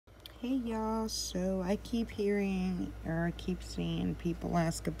Hey y'all, so I keep hearing or I keep seeing people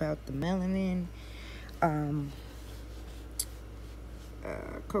ask about the melanin,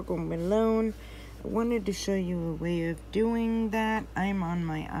 Coco Malone. I wanted to show you a way of doing that. I'm on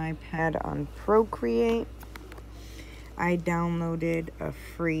my iPad on Procreate. I downloaded a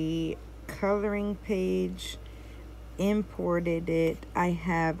free coloring page, imported it. I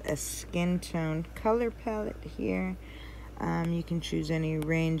have a skin tone color palette here. You can choose any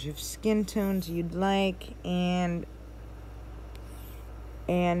range of skin tones you'd like, and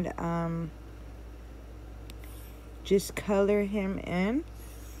just color him in.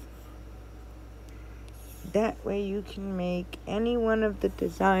 That way you can make any one of the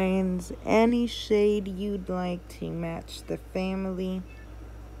designs, any shade you'd like to match the family.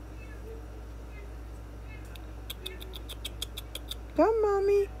 Come,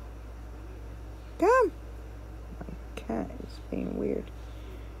 mommy. Come. My cat is being weird.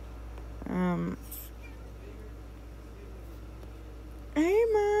 Hey,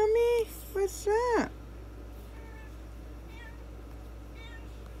 mommy. What's up?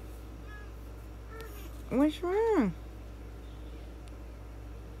 What's wrong?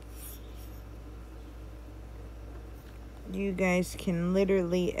 You guys can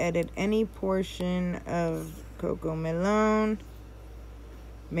literally edit any portion of Coco Malone.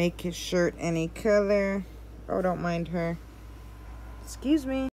 Make his shirt any color. Oh, don't mind her. Excuse me.